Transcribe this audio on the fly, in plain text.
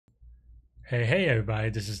Hey everybody,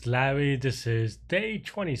 this is Larry. This is day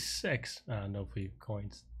 26, no free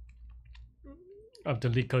coins, of the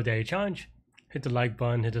Leetcode Day Challenge. Hit the like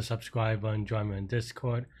button, hit the subscribe button, join me on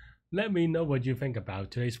Discord. Let me know what you think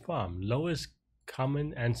about today's problem. Lowest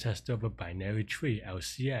common ancestor of a binary tree,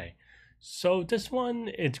 LCA. So this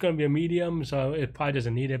one, it's going to be a medium, so it probably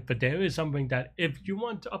doesn't need it, but there is something that if you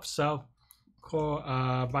want to upsell, call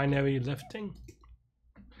binary lifting.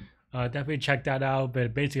 Definitely check that out, but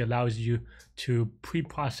it basically allows you to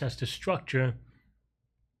pre-process the structure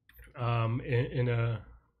in a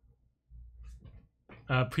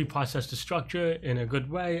pre-process the structure in a good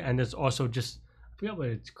way. And there's also just, I forget what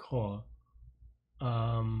it's called.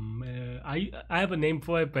 I have a name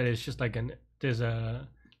for it, but it's just like there's a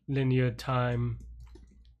linear time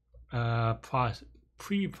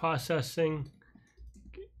pre-processing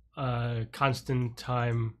constant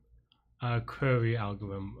time query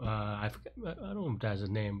algorithm. I don't know if that's a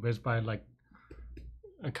name, but it's by like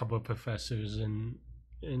a couple of professors in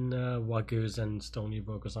Rutgers and Stony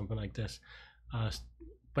Brook or something like this.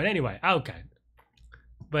 But anyway, okay.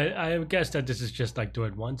 But I guess that this is just like do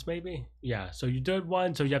it once, maybe. Yeah. So you do it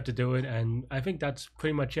once, so you have to do it, and I think that's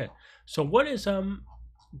pretty much it. So what is do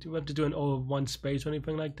we have to do an all of one space or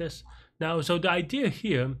anything like this? Now, so the idea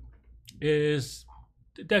here is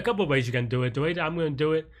there are a couple of ways you can do it. The way that I'm going to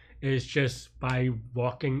do it is just by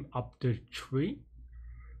walking up the tree.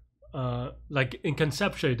 Like in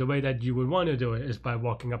conceptually, the way that you would want to do it is by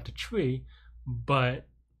walking up the tree, but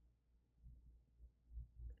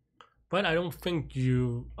I don't think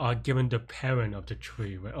you are given the parent of the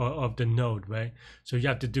tree, right? Or of the node, right? So you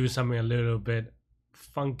have to do something a little bit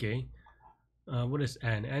funky. What is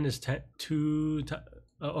n? N is 10 to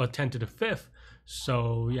or 10 to the 5th.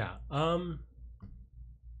 So yeah,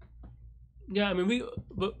 yeah. I mean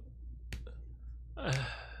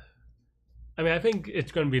I think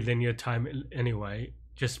it's going to be linear time anyway,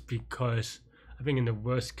 just because I think in the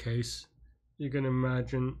worst case, you can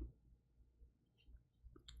imagine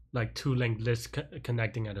like two linked lists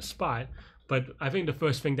connecting at a spot. But I think the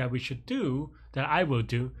first thing that we should do, that I will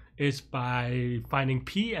do, is by finding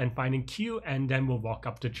P and finding Q, and then we'll walk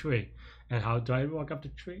up the tree. And how do I walk up the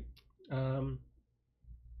tree?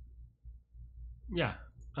 Yeah.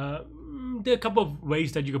 There are a couple of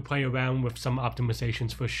ways that you can play around with some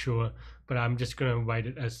optimizations for sure, but I'm just going to write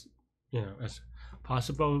it as, as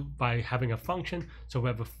possible by having a function. So we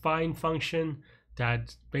have a find function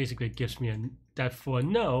that basically gives me that for a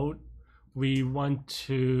node, we want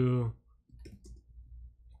to,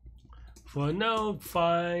 for a node,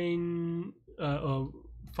 find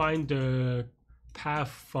the path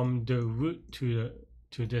from the root to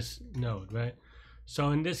this node, right?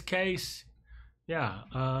 So in this case, yeah,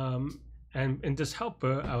 and in this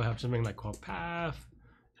helper, I will have something like called path,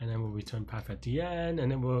 and then we'll return path at the end,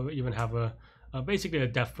 and then we'll even have a basically a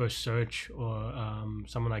depth first search or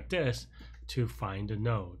something like this to find the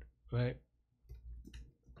node, right?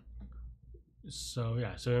 So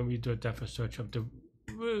yeah, so then we do a depth first search of the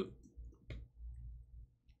root,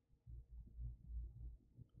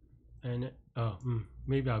 and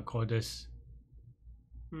maybe I'll call this.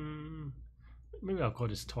 Maybe I'll call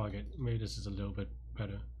this target. Maybe this is a little bit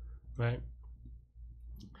better, right?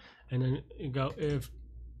 And then you go if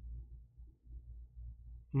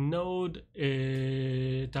node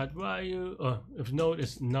is that value, or if node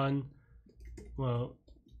is none, well,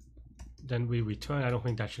 then we return. I don't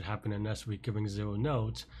think that should happen unless we're giving 0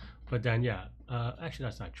 nodes. But then yeah, actually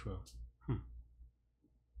that's not true.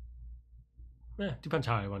 Depends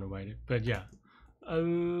how I want to write it, but yeah.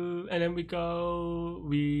 And then we go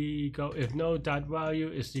if node dot value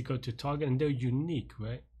is equal to target, and they're unique,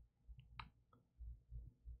 right?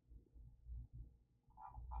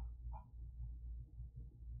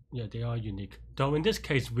 Yeah, they are unique. Though in this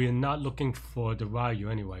case, we're not looking for the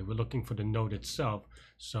value anyway. We're looking for the node itself,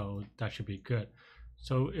 so that should be good.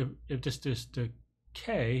 So if this is the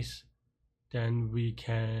case, then we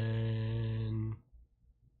can.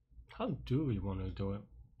 How do we want to do it?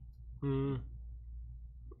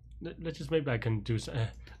 Let's just, maybe I can do.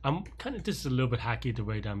 I'm kind of, this is a little bit hacky the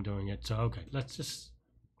way that I'm doing it. So okay, let's just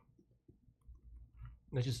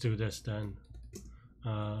do this then.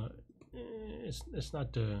 It's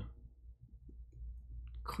not the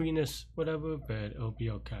cleanest whatever, but it'll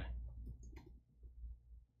be okay.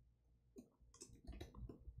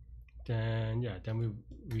 Then yeah, then we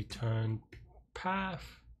return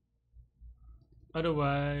path.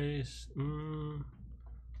 Otherwise,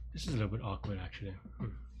 this is a little bit awkward actually.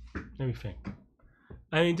 Let me think.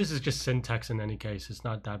 I mean, this is just syntax in any case. It's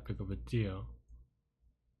not that big of a deal.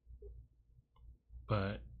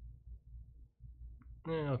 But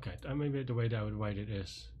okay, maybe the way that I would write it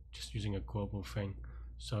is just using a global thing.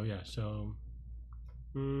 So yeah, so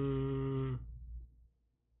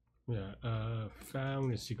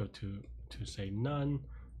found is equal to say none,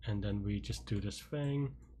 and then we just do this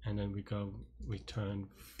thing, and then we go return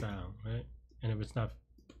found, right? And if it's not,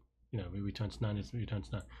 we returns none, it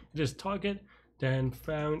returns none. If it's target, then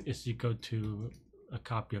found is equal to a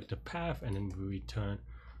copy of the path, and then we return.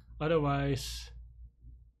 Otherwise,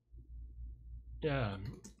 yeah.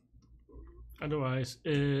 Otherwise,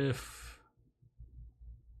 if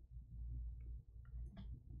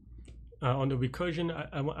on the recursion,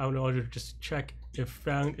 I would order just check if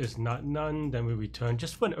found is not none, then we return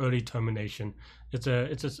just for an early termination. It's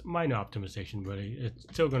a minor optimization, really. It's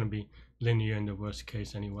still going to be linear in the worst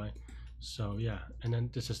case anyway. So yeah, and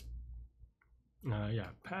then this is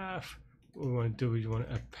path. What we want to do is we want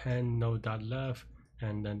to append node.left,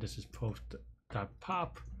 and then this is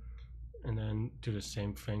post.pop, and then do the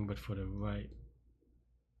same thing but for the right.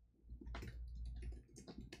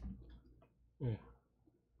 Yeah.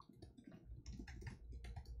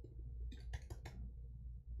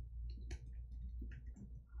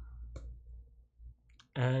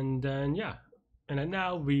 And then and then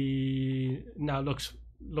now we look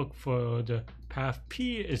for the path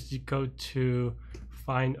P is equal to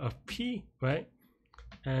find of P, right?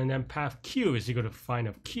 And then path Q is equal to find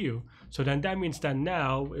of Q. So then that means that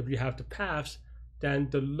now if you have the paths, then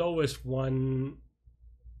the lowest one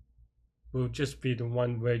will just be the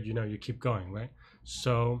one where you keep going, right?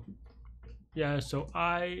 So yeah, so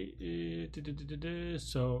I is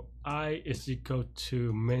equal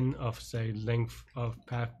to min of say length of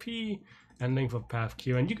path P and length of path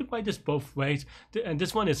Q, and you could write this both ways. And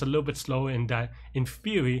this one is a little bit slower in that, in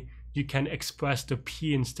theory, you can express the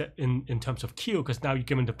P instead in terms of Q, because now you're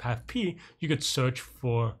given the path P, you could search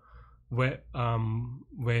for where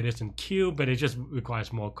it is in Q, but it just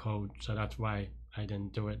requires more code, so that's why I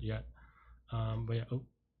didn't do it yet. But yeah,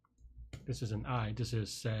 this is an I. This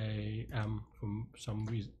is say M from some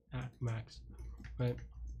reason at max, right?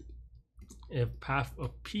 If path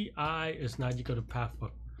of PI is not equal to path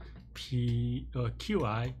of P or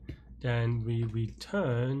QI, then we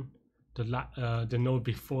return the node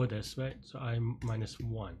before this, right? So I minus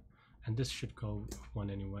 1, and this should go 1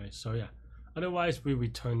 anyway. So yeah, otherwise we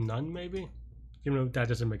return none maybe. That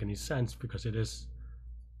doesn't make any sense because it is,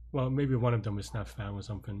 well, maybe one of them is not found or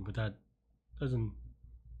something, but that doesn't,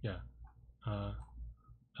 yeah.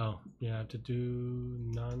 You have to do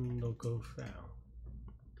non-local found.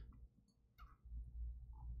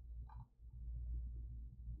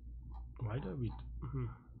 Why do we?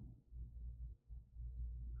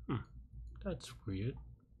 That's weird.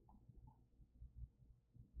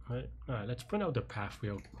 All right, let's print out the path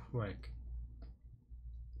real quick.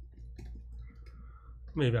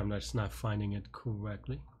 Maybe I'm just not finding it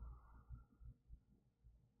correctly.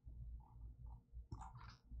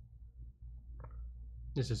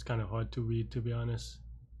 This is kind of hard to read, to be honest,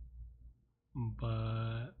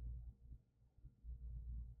 but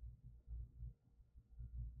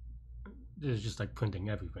this is just like printing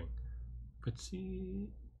everything. But see,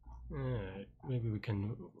 maybe we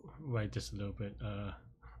can write this a little bit.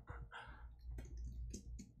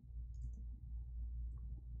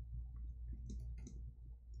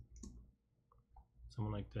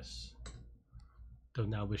 Something like this. Though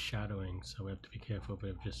now we're shadowing, so we have to be careful.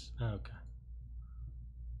 But just okay.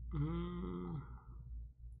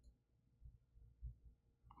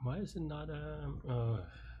 Why is it not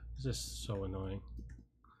this is so annoying.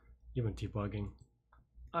 Even debugging,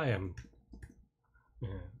 I am. Yeah,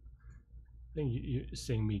 I think you're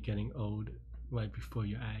seeing me getting old right before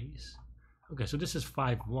your eyes. Okay, so this is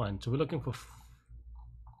 5.1. So we're looking for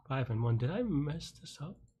 5 and 1. Did I mess this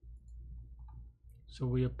up? So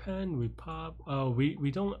we append, we pop. Oh,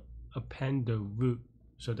 we don't append the root,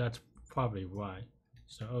 so that's probably why.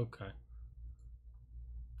 So okay.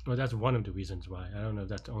 Well, that's one of the reasons why. I don't know if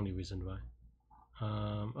that's the only reason why.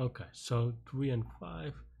 Okay, so 3 and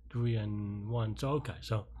 5, 3 and 1. So okay,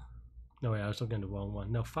 so no way, I was looking at the wrong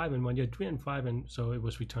one. No, 5 and 1. Yeah, 3 and 5, and so it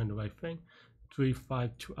was returned the right thing. 3,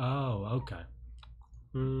 5, 2. Oh, okay.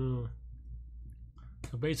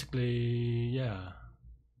 So basically, yeah.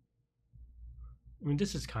 I mean,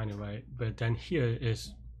 this is kind of right, but then here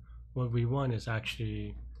is what we want is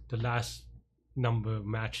actually the last number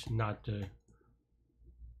matched, not the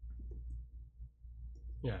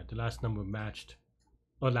the last number matched,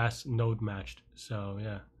 or last node matched. So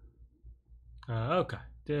yeah, okay,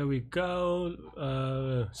 there we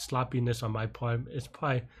go. Sloppiness on my part. It's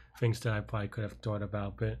probably things that I probably could have thought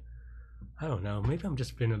about, but I don't know. Maybe I'm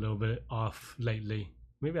just been a little bit off lately.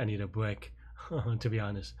 Maybe I need a break, to be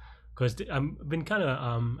honest, because I've been kind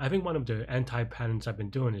of I think one of the anti-patterns I've been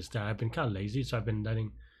doing is that I've been kind of lazy, so I've been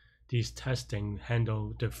letting these testing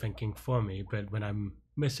handle the thinking for me. But when I'm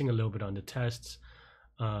missing a little bit on the tests,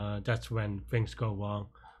 that's when things go wrong.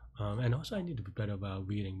 And also I need to be better about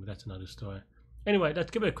reading, but that's another story. Anyway, let's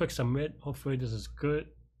give it a quick submit. Hopefully this is good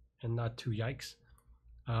and not too yikes.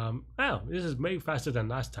 Wow, this is way faster than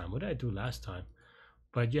last time. What did I do last time?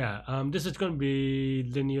 But yeah, this is going to be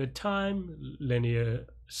linear time, linear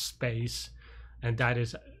space, and that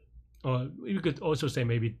is, or you could also say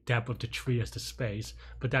maybe depth of the tree as the space,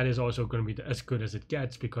 but that is also going to be as good as it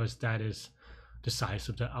gets because that is the size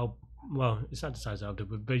of the out. Well, it's not the size of the,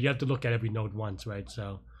 but you have to look at every node once, right?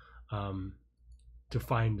 So to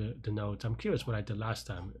find the nodes, I'm curious what I did last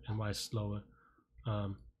time and why it's slower.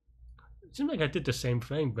 It seems like I did the same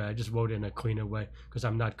thing, but I just wrote it in a cleaner way because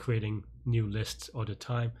I'm not creating new lists all the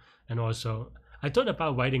time. And also, I thought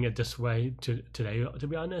about writing it this way today, to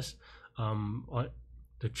be honest, on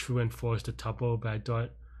the true and false, the tuple, but I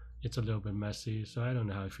thought it's a little bit messy, so I don't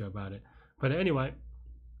know how I feel about it. But anyway,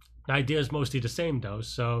 the idea is mostly the same though,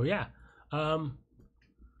 so yeah.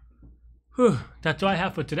 That's all I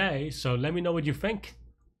have for today, so let me know what you think.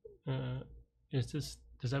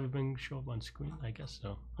 Does everything show up on screen? I guess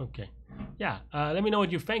so. Okay. Yeah, let me know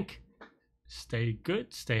what you think. Stay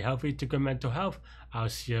good, stay healthy, to good mental health. I'll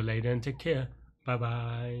see you later and take care.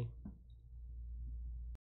 Bye-bye.